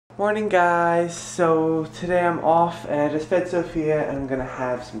Morning guys, so today I'm off and I just fed Sophia and I'm gonna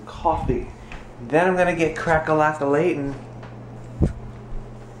have some coffee. Then I'm gonna get crack-a-lack-a-latin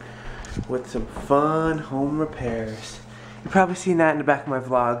with some fun home repairs. You've probably seen that in the back of my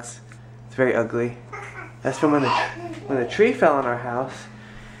vlogs. It's very ugly. That's from when the tree fell on our house.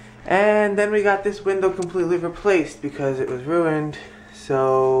 And then we got this window completely replaced because it was ruined.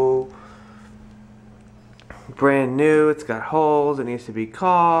 So brand new, it's got holes, it needs to be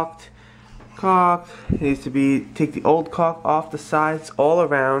caulked, it needs to be, take the old caulk off the sides all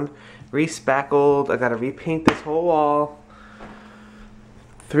around, re-spackled. I gotta repaint this whole wall,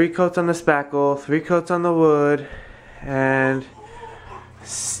 3 coats on the spackle, 3 coats on the wood, and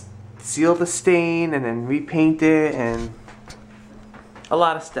seal the stain and then repaint it, and a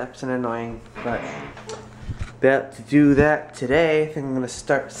lot of steps and annoying, but about to do that today. I think I'm gonna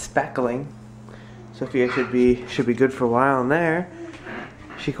start spackling. Sophia should be good for a while in there.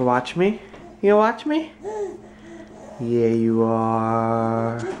 She can watch me. You gonna watch me? Yeah, you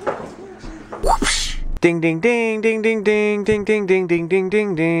are. Ding ding ding ding ding ding ding ding ding ding ding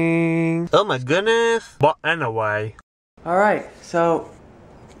ding ding. Oh my goodness. But anyway. Alright, so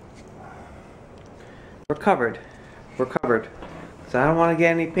we're covered. We're covered. So I don't want to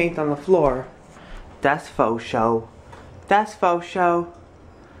get any paint on the floor. That's faux show. That's faux show.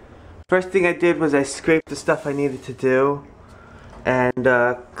 First thing I did was I scraped the stuff I needed to do and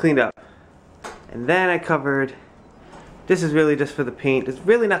cleaned up. And then I covered. This is really just for the paint. There's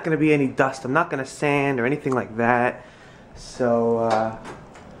really not going to be any dust. I'm not going to sand or anything like that. So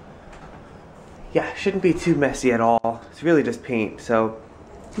yeah, it shouldn't be too messy at all. It's really just paint. So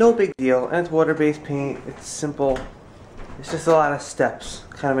no big deal. And it's water-based paint. It's simple. It's just a lot of steps.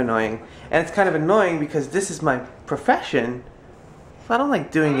 Kind of annoying. And it's kind of annoying because this is my profession. I don't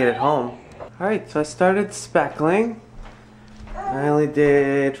like doing it at home. Alright, so I started spackling. I only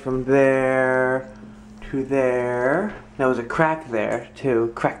did from there to there. There was a crack there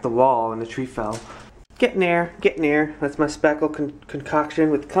too. Cracked the wall when the tree fell. Getting there, getting there. That's my spackle concoction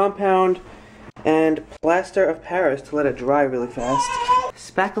with compound and plaster of Paris to let it dry really fast.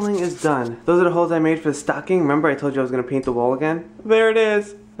 Spackling is done. Those are the holes I made for the stocking. Remember I told you I was going to paint the wall again? There it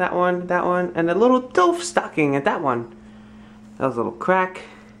is. That one, and a little doof stocking at that one. That was a little crack.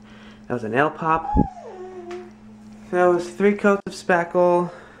 That was a nail pop. That was 3 coats of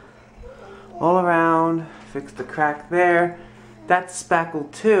spackle all around. Fixed the crack there. That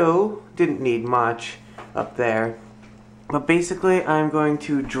spackle too didn't need much up there. But basically I'm going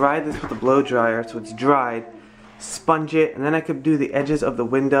to dry this with a blow dryer so it's dried. Sponge it, and then I could do the edges of the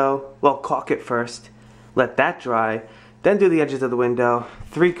window. Well, caulk it first. Let that dry. Then do the edges of the window.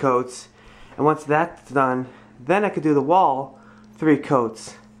 3 coats. And once that's done, then I could do the wall. 3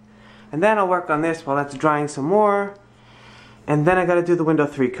 coats. And then I'll work on this while that's drying some more. And then I gotta do the window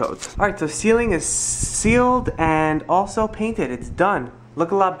 3 coats. Alright, so ceiling is sealed and also painted. It's done.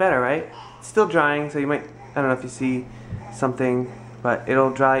 Look a lot better, right? It's still drying, so you might, I don't know if you see something, but it'll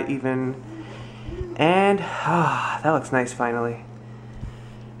dry even. And, that looks nice finally.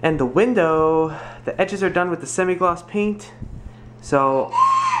 And the window, the edges are done with the semi-gloss paint. So,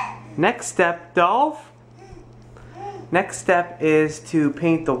 next step, Dolph. Next step is to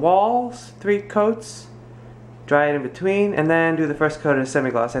paint the walls, 3 coats, dry it in between, and then do the first coat of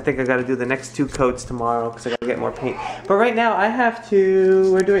semi-gloss. I think I gotta do the next 2 coats tomorrow because I gotta get more paint. But right now I have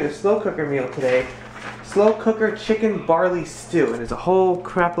to, we're doing a slow cooker meal today. Slow cooker chicken barley stew. And there's a whole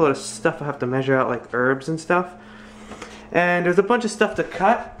crap load of stuff I have to measure out, like herbs and stuff. And there's a bunch of stuff to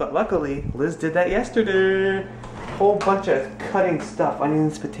cut, but luckily Liz did that yesterday. Whole bunch of cutting stuff,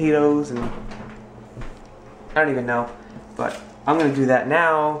 onions, potatoes, and I don't even know. But I'm going to do that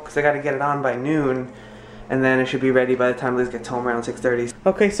now because I got to get it on by noon, and then it should be ready by the time Liz gets home around 6:30.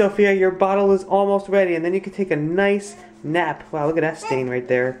 Okay, Sophia, your bottle is almost ready, and then you can take a nice nap. Wow, look at that stain right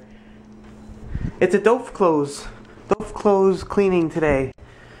there. It's a dope clothes cleaning today.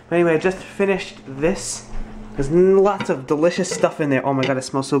 But anyway, I just finished this. There's lots of delicious stuff in there. Oh my god, it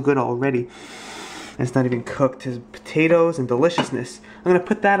smells so good already. And it's not even cooked. There's potatoes and deliciousness. I'm going to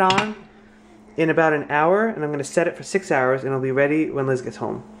put that on in about an hour, and I'm going to set it for 6 hours, and it'll be ready when Liz gets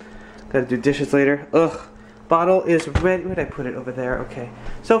home. Gotta do dishes later. Ugh. Bottle is ready. Where did I put it? Over there. Okay.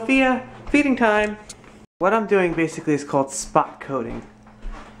 Sophia, feeding time. What I'm doing basically is called spot coating.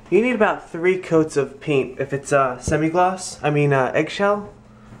 You need about 3 coats of paint if it's semi-gloss, eggshell,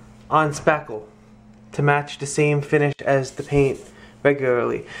 on spackle to match the same finish as the paint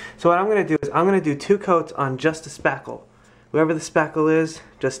regularly. So what I'm going to do is I'm going to do 2 coats on just the spackle. Wherever the spackle is,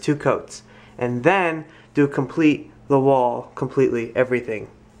 just 2 coats. And then do complete the wall completely, everything.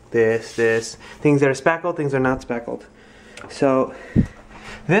 This, things that are spackled, things that are not spackled. So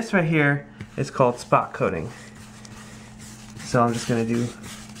This right here is called spot coating. So I'm just gonna do,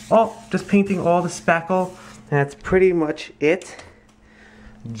 just painting all the spackle, and that's pretty much it.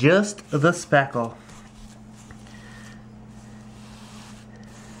 Just the spackle.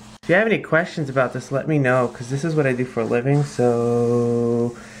 If you have any questions about this, let me know, because this is what I do for a living,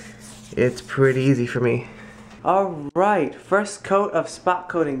 so it's pretty easy for me. Alright, first coat of spot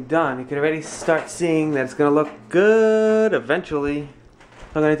coating done. You can already start seeing that it's going to look good eventually.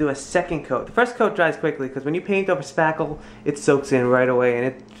 I'm going to do a second coat. The first coat dries quickly because when you paint over spackle, it soaks in right away and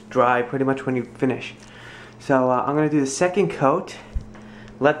it's dry pretty much when you finish. So I'm going to do the second coat,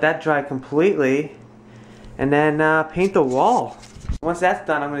 let that dry completely, and then paint the wall. Once that's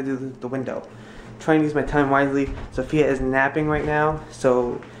done, I'm going to do the window. Try and use my time wisely. Sophia is napping right now,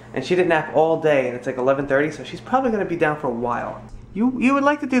 and she didn't nap all day, and it's like 11:30, so she's probably going to be down for a while. You would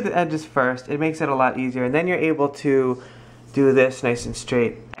like to do the edges first. It makes it a lot easier, and then you're able to do this nice and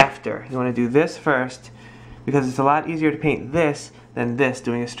straight after. You want to do this first, because it's a lot easier to paint this than this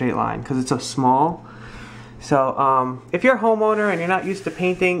doing a straight line, because it's so small. So if you're a homeowner and you're not used to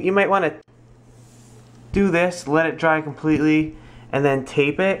painting, you might want to do this, let it dry completely, and then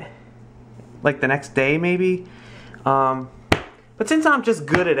tape it, like the next day maybe. But since I'm just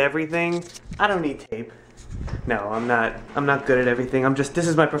good at everything, I don't need tape. No, I'm not good at everything. This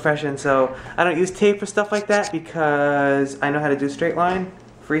is my profession, so I don't use tape for stuff like that because I know how to do straight line,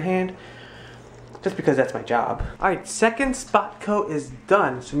 freehand, just because that's my job. Alright, second spot coat is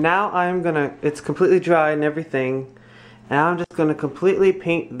done. So now it's completely dry and everything. Now I'm just gonna completely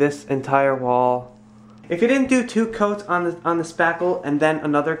paint this entire wall. If you didn't do two coats on the spackle and then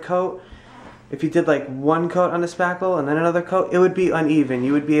another coat, if you did like one coat on the spackle and then another coat, it would be uneven.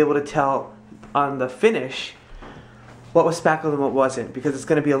 You would be able to tell on the finish what was spackled and what wasn't, because it's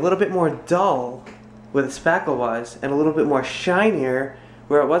going to be a little bit more dull where the spackle was and a little bit more shinier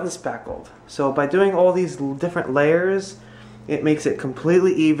where it wasn't spackled. So by doing all these different layers, it makes it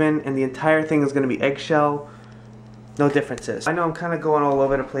completely even, and the entire thing is going to be eggshell. No differences. I know I'm kind of going all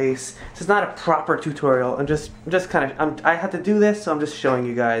over the place. This is not a proper tutorial. I have to do this, so I'm just showing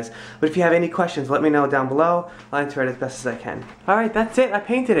you guys. But if you have any questions, let me know down below. I'll answer it as best as I can. Alright, that's it. I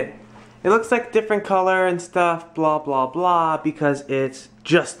painted it. It looks like different color and stuff, blah blah blah, because it's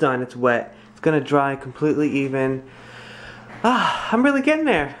just done. It's wet. It's gonna dry completely even. I'm really getting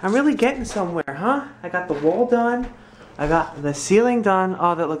there. I'm really getting somewhere, huh? I got the wall done. I got the ceiling done.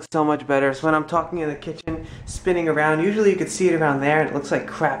 Oh, that looks so much better. So when I'm talking in the kitchen, spinning around, usually you could see it around there and it looks like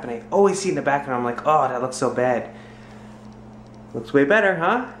crap, and I always see it in the background. I'm like, oh, that looks so bad. Looks way better,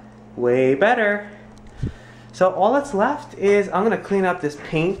 huh? Way better. So all that's left is I'm gonna clean up this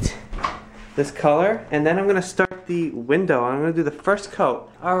paint, this color, and then I'm gonna start the window. I'm gonna do the first coat.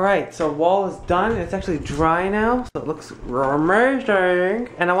 Alright, so wall is done. It's actually dry now, so it looks amazing.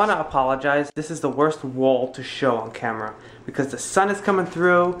 And I wanna apologize. This is the worst wall to show on camera because the sun is coming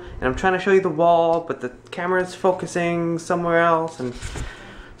through and I'm trying to show you the wall, but the camera is focusing somewhere else, and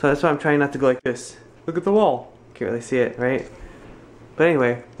so that's why I'm trying not to go like this. Look at the wall. Can't really see it, right? But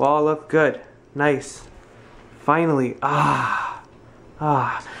anyway, wall looked good. Nice. Finally.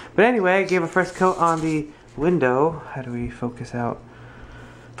 But anyway, I gave a first coat on the window. How do we focus out?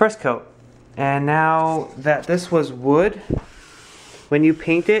 First coat. And now that this was wood, when you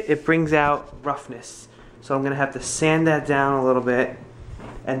paint it, it brings out roughness. So I'm going to have to sand that down a little bit,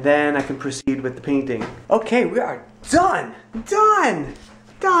 and then I can proceed with the painting. Okay, we are done! Done!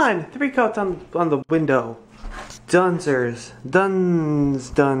 Done! 3 coats on the window. Dunsers. Duns.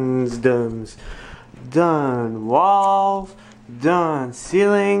 Done. Walls. Done.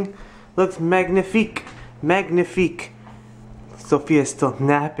 Ceiling. Looks magnifique. Magnifique. Sophia's still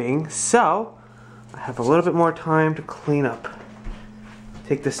napping, so I have a little bit more time to clean up.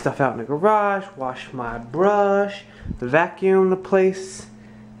 Take this stuff out in the garage, wash my brush, vacuum the place,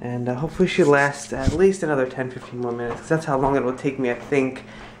 and hopefully she lasts at least another 10-15 more minutes, because that's how long it will take me, I think.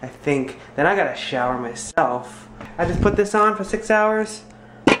 Then I gotta shower myself. I just put this on for 6 hours.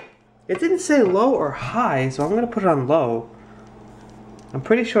 It didn't say low or high, so I'm gonna put it on low. I'm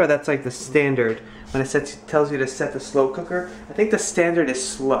pretty sure that's like the standard. When it tells you to set the slow cooker, I think the standard is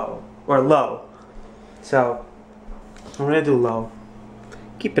slow, or low. So, I'm gonna do low.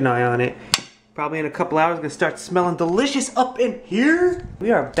 Keep an eye on it. Probably in a couple hours, gonna start smelling delicious up in here.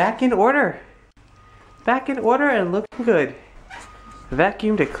 We are back in order. Back in order and looking good.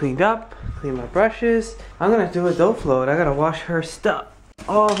 Vacuumed it, cleaned up, cleaned my brushes. I'm gonna do a dough float. I gotta wash her stuff.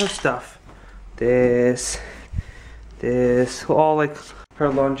 All her stuff. This, all like her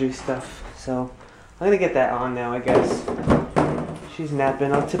laundry stuff. So, I'm gonna get that on now, I guess. She's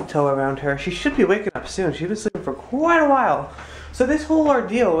napping. I'll tiptoe around her. She should be waking up soon. She's been sleeping for quite a while. So this whole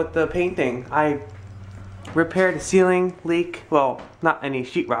ordeal with the painting, I repaired a ceiling leak. Well, not any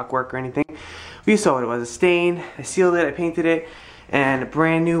sheetrock work or anything. You saw what it was, a stain. I sealed it, I painted it, and a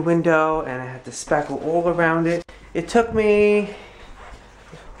brand new window, and I had to spackle all around it. It took me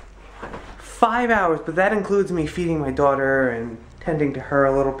 5 hours, but that includes me feeding my daughter and tending to her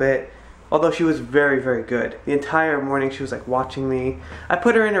a little bit. Although she was very, very good. The entire morning she was like watching me. I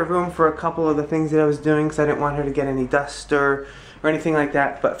put her in her room for a couple of the things that I was doing because I didn't want her to get any dust or anything like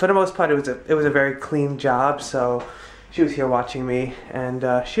that. But for the most part it was a very clean job, so she was here watching me, and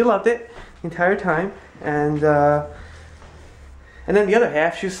she loved it the entire time. And then the other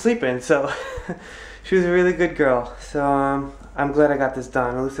half she was sleeping, so she was a really good girl. So I'm glad I got this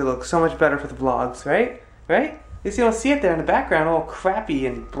done. At least it looks so much better for the vlogs, right? Right? At least you don't see it there in the background, all crappy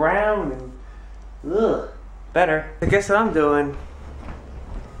and brown and ugh, better. I guess what I'm doing,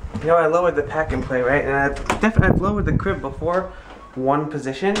 you know, I lowered the pack and play, right? And I've lowered the crib before one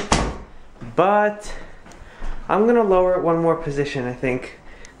position, but I'm gonna lower it one more position, I think,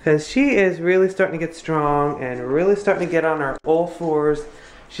 because she is really starting to get strong and really starting to get on her all fours.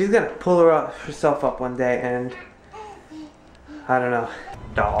 She's gonna pull herself up one day, and I don't know.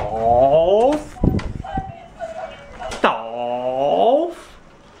 Dolph. Dolph?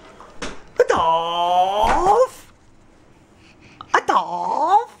 Dolph?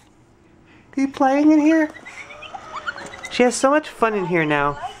 Dolph? Are you playing in here? She has so much fun in here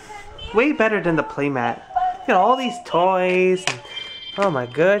now. Way better than the playmat. Look at all these toys. And, oh my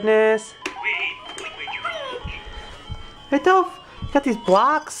goodness. Hey Dolph, you got these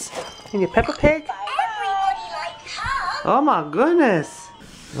blocks? And your Peppa Pig? Oh my goodness.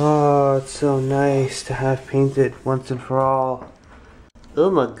 Oh, it's so nice to have painted once and for all.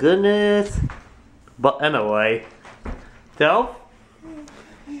 Oh my goodness. But anyway, Dolph,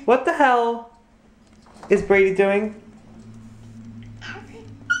 what the hell is Brady doing?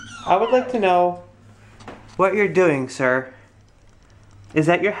 I would like to know what you're doing, sir. Is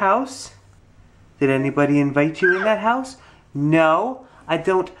that your house? Did anybody invite you in that house? No, I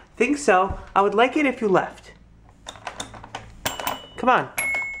don't think so. I would like it if you left. Come on.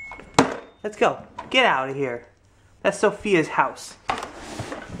 Let's go. Get out of here. That's Sophia's house.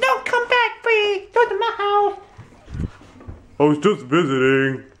 No, come back, Bree. Go to my house. I was just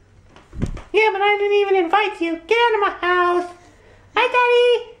visiting. Yeah, but I didn't even invite you. Get out of my house. Hi,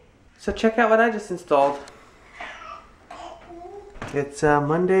 Daddy. So check out what I just installed. It's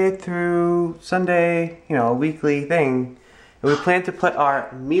Monday through Sunday, you know, a weekly thing. And we plan to put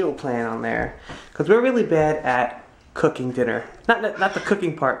our meal plan on there, because we're really bad at cooking dinner. Not the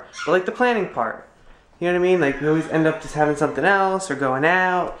cooking part, but like the planning part. You know what I mean? Like we always end up just having something else or going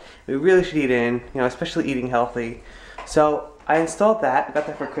out. We really should eat in, you know, especially eating healthy. So I installed that. I got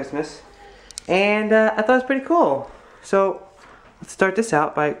that for Christmas. And I thought it was pretty cool. So let's start this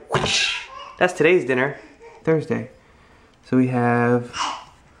out by whoosh. That's today's dinner, Thursday. So we have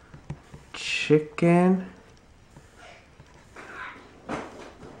chicken,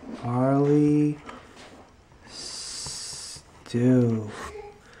 barley stew.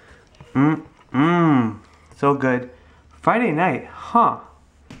 So good. Friday night, huh?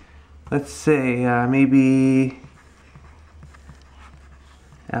 Let's say maybe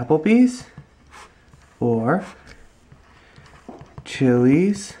Applebee's or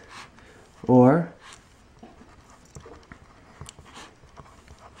Chili's or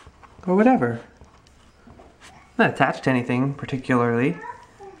whatever. Not attached to anything particularly.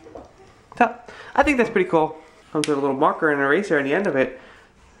 So I think that's pretty cool. Comes with a little marker and an eraser at the end of it.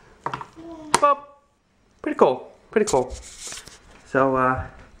 Well, pretty cool. Pretty cool. So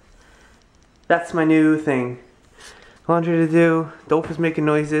that's my new thing. Laundry to do. Dolph is making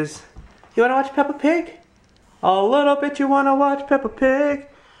noises. You wanna watch Peppa Pig? A little bit you wanna watch Peppa Pig.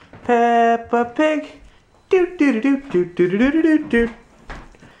 Peppa Pig. Do do do do do do do do do do.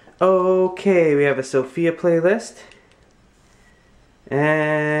 Okay, we have a Sophia playlist.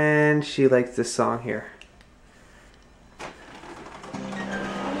 And she likes this song here.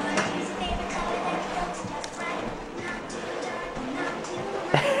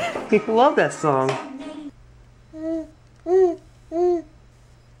 You love that song.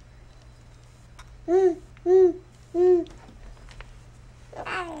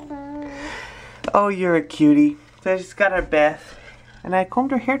 Oh, you're a cutie. So I just got her bath. And I combed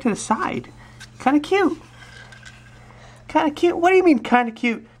her hair to the side. Kinda cute. Kinda cute. What do you mean kinda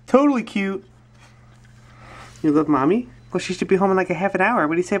cute? Totally cute. You love mommy? Well, she should be home in like a half an hour.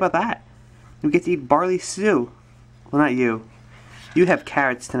 What do you say about that? We get to eat barley stew. Well, not you. You have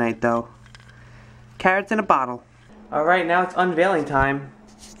carrots tonight, though. Carrots in a bottle. Alright, now it's unveiling time.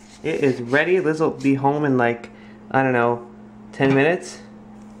 It is ready. Liz will be home in like, I don't know, 10 minutes.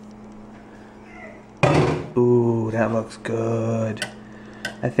 Ooh, that looks good.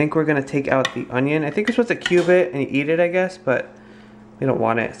 I think we're gonna take out the onion. I think you're supposed to cube it and eat it, I guess, but we don't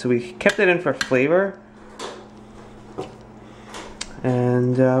want it. So we kept it in for flavor.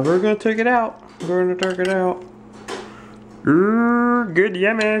 And we're gonna take it out. We're gonna take it out. Ooh, good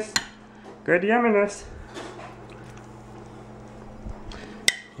yummies. Good yumminess.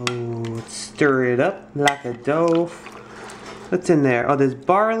 Oh, let's stir it up like a dough. What's in there? Oh, there's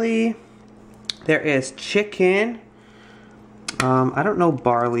barley. There is chicken. I don't know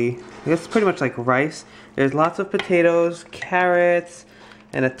barley. I guess it's pretty much like rice. There's lots of potatoes, carrots,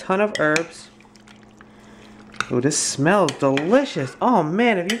 and a ton of herbs. Oh, this smells delicious. Oh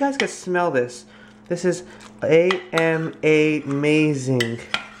man, if you guys could smell this. This is amazing.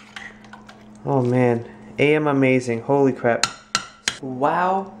 Oh man, amazing. Holy crap.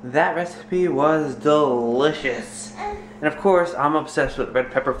 Wow, that recipe was delicious. And of course, I'm obsessed with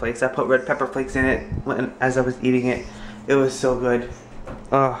red pepper flakes. I put red pepper flakes in it as I was eating it. It was so good.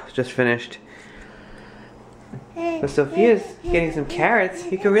 Oh, just finished. But Sophia's getting some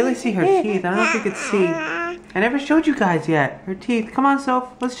carrots. You can really see her teeth. I don't know if you could see. I never showed you guys yet. Her teeth. Come on,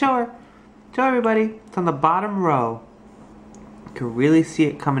 Soph. Let's show her. Show everybody. It's on the bottom row. You can really see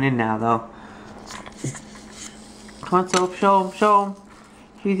it coming in now, though. Come on, Soph. Show them. Show them.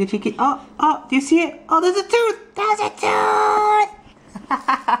 Here's your cheeky. Oh, oh. Do you see it? Oh, there's a tooth. There's a tooth.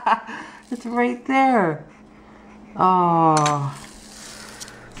 It's right there. Oh.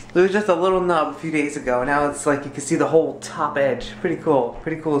 It was just a little nub a few days ago. Now it's like you can see the whole top edge. Pretty cool.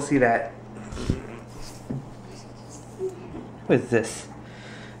 Pretty cool to see that. What is this?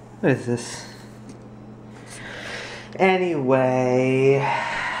 What is this? Anyway,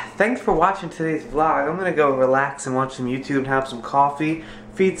 thanks for watching today's vlog. I'm gonna go relax and watch some YouTube and have some coffee,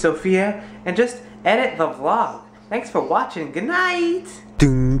 feed Sophia, and just edit the vlog. Thanks for watching. Good night.